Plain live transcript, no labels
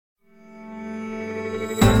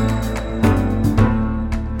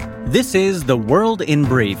This is The World in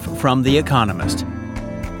Brief from The Economist.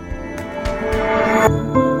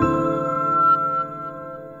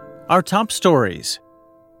 Our top stories.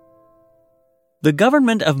 The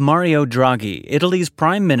government of Mario Draghi, Italy's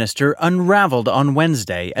prime minister, unraveled on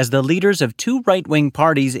Wednesday as the leaders of two right-wing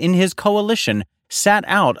parties in his coalition sat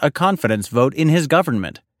out a confidence vote in his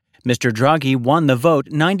government. Mr. Draghi won the vote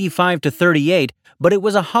 95-38, but it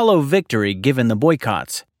was a hollow victory given the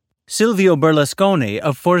boycotts. Silvio Berlusconi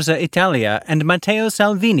of Forza Italia and Matteo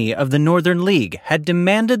Salvini of the Northern League had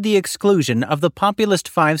demanded the exclusion of the populist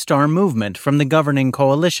Five-Star Movement from the governing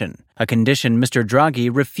coalition, a condition Mr. Draghi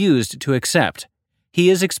refused to accept. He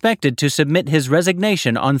is expected to submit his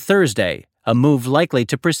resignation on Thursday, a move likely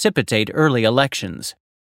to precipitate early elections.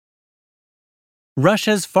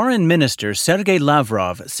 Russia's Foreign Minister Sergei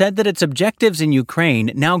Lavrov said that its objectives in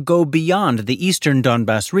Ukraine now go beyond the eastern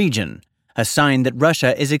Donbas region, a sign that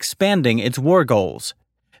Russia is expanding its war goals.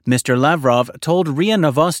 Mr. Lavrov told RIA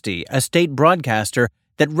Novosti, a state broadcaster,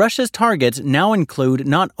 that Russia's targets now include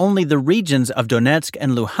not only the regions of Donetsk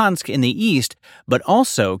and Luhansk in the east, but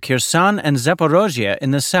also Kherson and Zaporozhye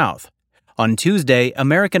in the south. On Tuesday,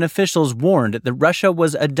 American officials warned that Russia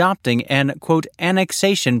was adopting an, quote,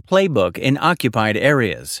 annexation playbook in occupied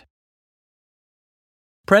areas.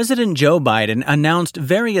 President Joe Biden announced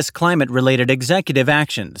various climate-related executive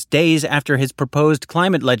actions days after his proposed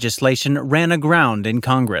climate legislation ran aground in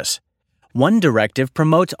Congress. One directive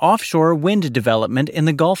promotes offshore wind development in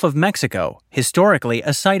the Gulf of Mexico, historically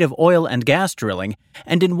a site of oil and gas drilling,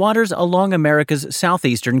 and in waters along America's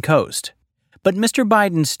southeastern coast. But Mr.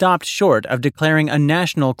 Biden stopped short of declaring a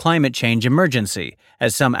national climate change emergency,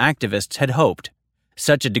 as some activists had hoped.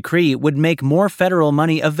 Such a decree would make more federal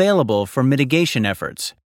money available for mitigation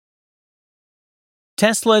efforts.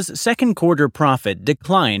 Tesla's second quarter profit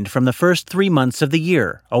declined from the first 3 months of the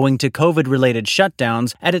year, owing to COVID-related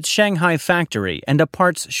shutdowns at its Shanghai factory and a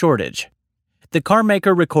parts shortage. The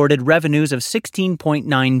carmaker recorded revenues of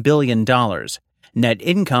 $16.9 billion. Net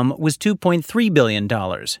income was $2.3 billion,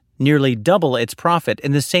 nearly double its profit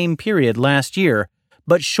in the same period last year,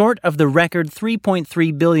 but short of the record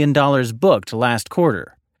 $3.3 billion booked last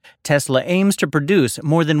quarter. Tesla aims to produce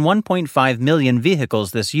more than 1.5 million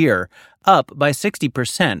vehicles this year, up by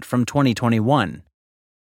 60% from 2021.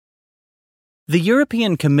 The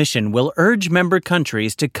European Commission will urge member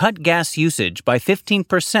countries to cut gas usage by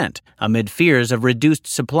 15% amid fears of reduced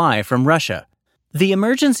supply from Russia. The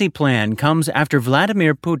emergency plan comes after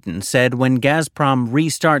Vladimir Putin said when Gazprom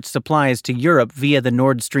restarts supplies to Europe via the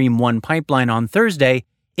Nord Stream 1 pipeline on Thursday,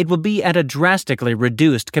 it will be at a drastically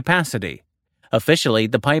reduced capacity. Officially,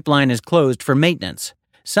 the pipeline is closed for maintenance.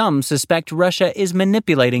 Some suspect Russia is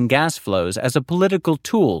manipulating gas flows as a political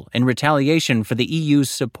tool in retaliation for the EU's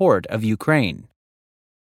support of Ukraine.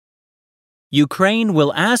 Ukraine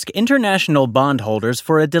will ask international bondholders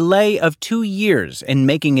for a delay of 2 years in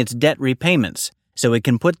making its debt repayments, so it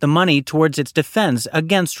can put the money towards its defense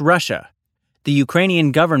against Russia. The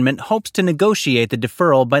Ukrainian government hopes to negotiate the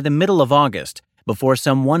deferral by the middle of August, before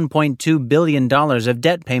some $1.2 billion of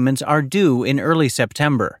debt payments are due in early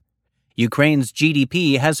September. Ukraine's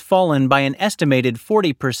GDP has fallen by an estimated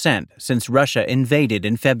 40% since Russia invaded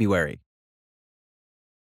in February.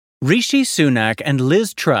 Rishi Sunak and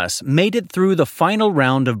Liz Truss made it through the final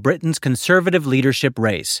round of Britain's Conservative leadership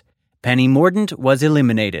race. Penny Mordaunt was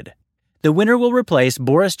eliminated. The winner will replace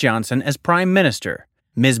Boris Johnson as Prime Minister.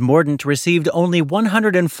 Ms. Mordaunt received only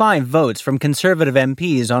 105 votes from Conservative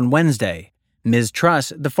MPs on Wednesday. Ms.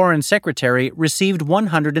 Truss, the Foreign Secretary, received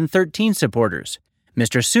 113 supporters.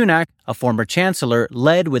 Mr. Sunak, a former chancellor,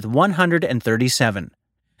 led with 137.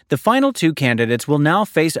 The final two candidates will now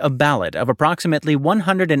face a ballot of approximately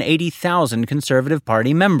 180,000 Conservative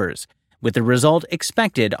Party members, with the result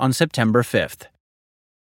expected on September 5th.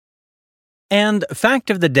 And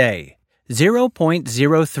fact of the day,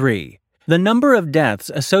 0.03. The number of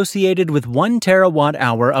deaths associated with 1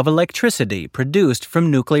 terawatt-hour of electricity produced from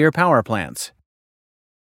nuclear power plants.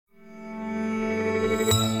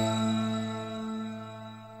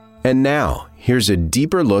 And now, here's a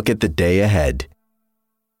deeper look at the day ahead.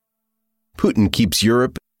 Putin keeps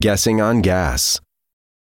Europe guessing on gas.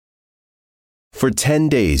 For 10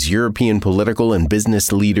 days, European political and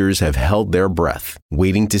business leaders have held their breath,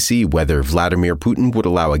 waiting to see whether Vladimir Putin would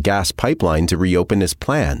allow a gas pipeline to reopen as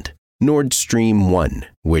planned. Nord Stream 1,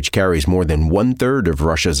 which carries more than 1/3 of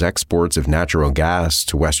Russia's exports of natural gas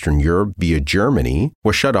to Western Europe via Germany,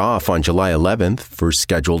 was shut off on July 11th for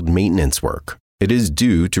scheduled maintenance work. It is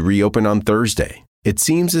due to reopen on Thursday. It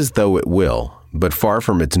seems as though it will, but far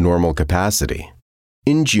from its normal capacity.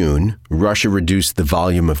 In June, Russia reduced the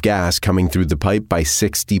volume of gas coming through the pipe by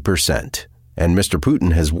 60%. and Mr.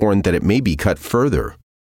 Putin has warned that it may be cut further.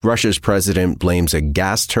 Russia's president blames a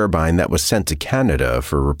gas turbine that was sent to Canada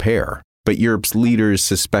for repair, but Europe's leaders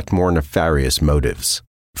suspect more nefarious motives.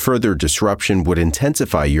 Further disruption would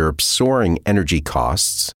intensify Europe's soaring energy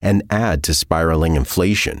costs and add to spiraling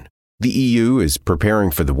inflation. The EU is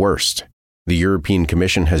preparing for the worst. The European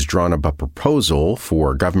Commission has drawn up a proposal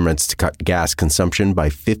for governments to cut gas consumption by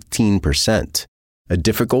 15%. A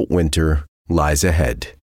difficult winter lies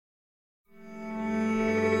ahead.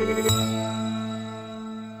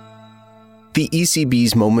 The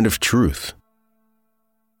ECB's moment of truth.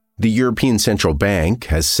 The European Central Bank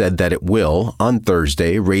has said that it will, on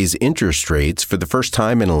Thursday, raise interest rates for the first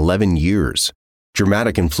time in 11 years.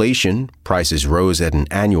 Dramatic inflation, prices rose at an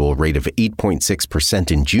annual rate of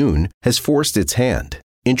 8.6% in June, has forced its hand.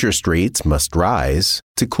 Interest rates must rise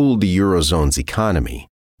to cool the Eurozone's economy.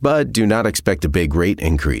 But do not expect a big rate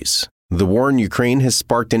increase. The war in Ukraine has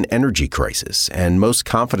sparked an energy crisis, and most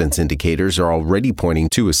confidence indicators are already pointing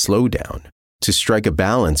to a slowdown. To strike a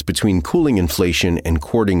balance between cooling inflation and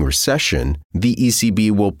courting recession, the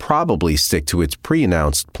ECB will probably stick to its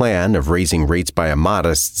pre-announced plan of raising rates by a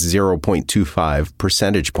modest 0.25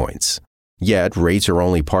 percentage points. Yet, rates are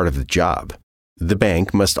only part of the job. The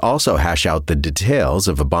bank must also hash out the details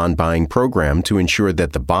of a bond buying program to ensure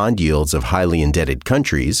that the bond yields of highly indebted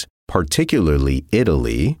countries, particularly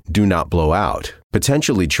Italy, do not blow out,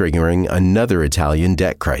 potentially triggering another Italian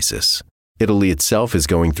debt crisis. Italy itself is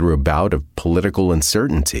going through a bout of political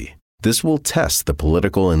uncertainty. This will test the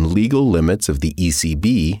political and legal limits of the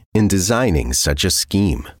ECB in designing such a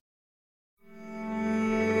scheme.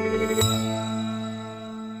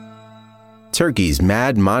 Turkey's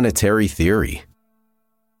mad monetary theory.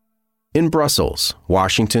 In Brussels,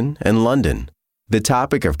 Washington, and London, the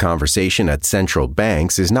topic of conversation at central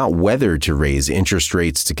banks is not whether to raise interest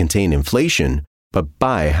rates to contain inflation, but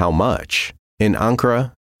by how much. In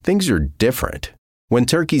Ankara, things are different. When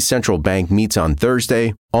Turkey's central bank meets on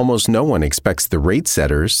Thursday, almost no one expects the rate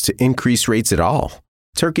setters to increase rates at all.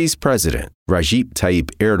 Turkey's president, Recep Tayyip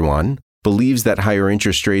Erdogan, believes that higher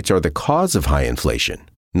interest rates are the cause of high inflation,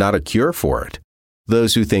 not a cure for it.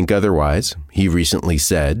 Those who think otherwise, he recently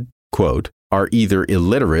said, quote, are either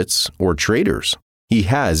illiterates or traitors. He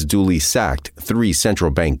has duly sacked 3 central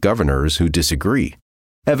bank governors who disagree.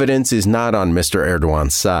 Evidence is not on Mr.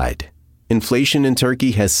 Erdogan's side. Inflation in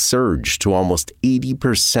Turkey has surged to almost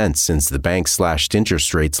 80% since the bank slashed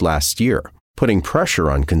interest rates last year, putting pressure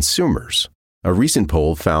on consumers. A recent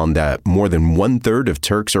poll found that more than 1/3 of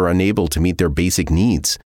Turks are unable to meet their basic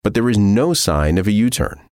needs, but there is no sign of a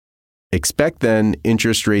U-turn. Expect then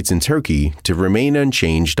interest rates in Turkey to remain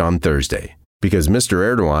unchanged on Thursday, because Mr.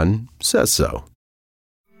 Erdogan says so.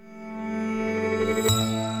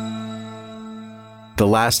 The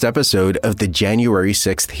last episode of the January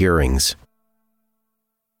 6th hearings.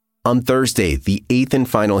 On Thursday, the 8th and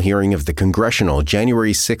final hearing of the Congressional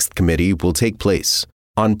January 6th Committee will take place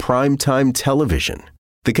on primetime television.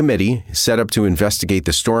 The committee, set up to investigate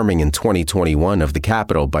the storming in 2021 of the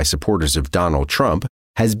Capitol by supporters of Donald Trump,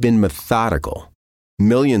 has been methodical.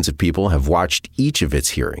 Millions of people have watched each of its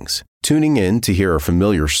hearings, tuning in to hear a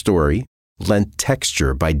familiar story, lent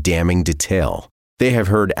texture by damning detail. They have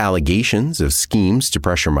heard allegations of schemes to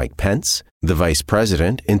pressure Mike Pence, the vice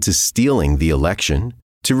president, into stealing the election,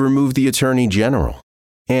 to remove the attorney general,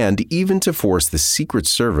 and even to force the Secret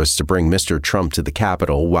Service to bring Mr. Trump to the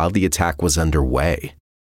Capitol while the attack was underway.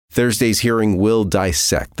 Thursday's hearing will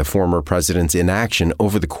dissect the former president's inaction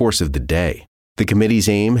over the course of the day. The committee's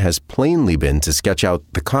aim has plainly been to sketch out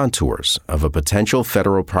the contours of a potential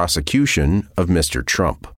federal prosecution of Mr.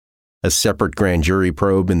 Trump. A separate grand jury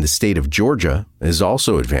probe in the state of Georgia is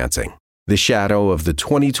also advancing. The shadow of the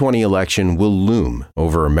 2020 election will loom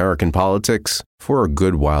over American politics for a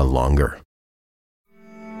good while longer.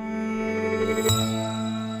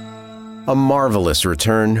 A marvelous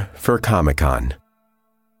return for Comic-Con.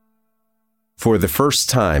 For the first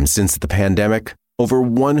time since the pandemic, over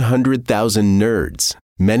 100,000 nerds,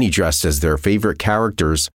 many dressed as their favorite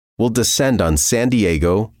characters, will descend on San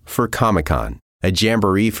Diego for Comic-Con, a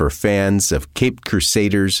jamboree for fans of Caped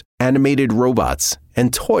Crusaders, animated robots,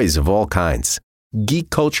 and toys of all kinds. Geek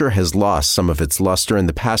culture has lost some of its luster in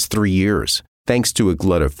the past 3 years, thanks to a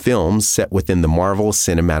glut of films set within the Marvel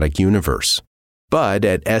Cinematic Universe. But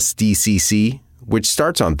at SDCC, which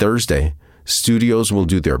starts on Thursday, studios will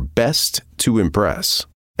do their best to impress.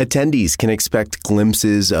 Attendees can expect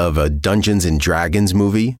glimpses of a Dungeons & Dragons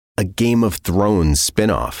movie, a Game of Thrones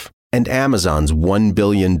spin-off, and Amazon's $1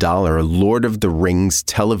 billion Lord of the Rings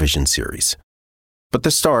television series. But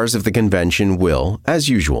the stars of the convention will, as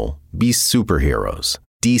usual, be superheroes.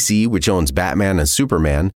 DC, which owns Batman and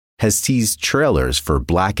Superman, has teased trailers for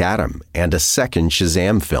Black Adam and a second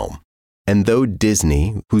Shazam film. And though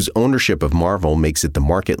Disney, whose ownership of Marvel makes it the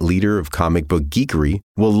market leader of comic book geekery,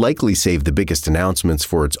 will likely save the biggest announcements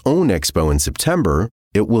for its own expo in September,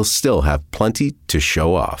 it will still have plenty to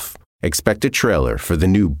show off. Expect a trailer for the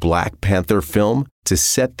new Black Panther film to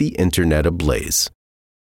set the internet ablaze.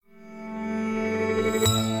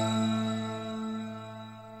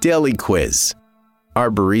 Daily Quiz. Our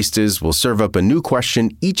baristas will serve up a new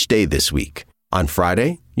question each day this week. On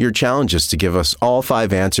Friday, your challenge is to give us all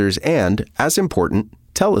 5 answers and, as important,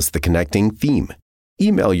 tell us the connecting theme.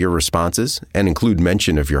 Email your responses and include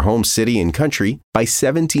mention of your home city and country by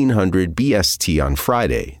 1700 BST on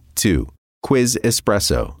Friday to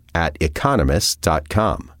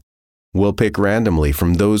quizespresso@economist.com. We'll pick randomly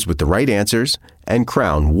from those with the right answers and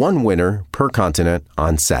crown one winner per continent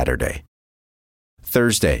on Saturday.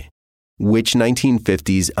 Thursday. Which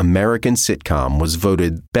 1950s American sitcom was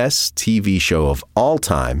voted Best TV Show of All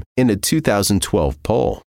Time in a 2012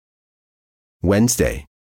 poll? Wednesday.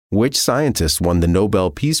 Which scientist won the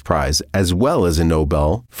Nobel Peace Prize as well as a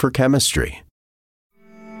Nobel for Chemistry?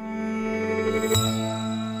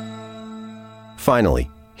 Finally,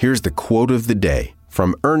 here's the quote of the day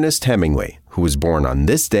from Ernest Hemingway, who was born on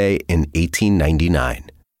this day in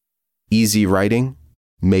 1899. Easy writing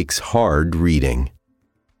makes hard reading.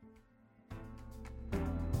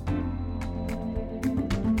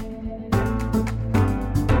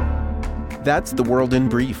 That's The World in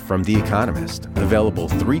Brief from The Economist, available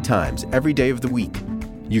 3 times every day of the week.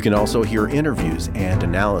 You can also hear interviews and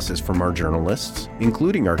analysis from our journalists,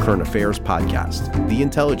 including our current affairs podcast, The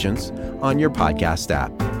Intelligence, on your podcast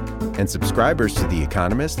app. And subscribers to The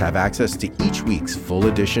Economist have access to each week's full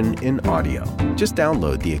edition in audio. Just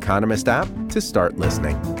download The Economist app to start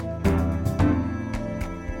listening.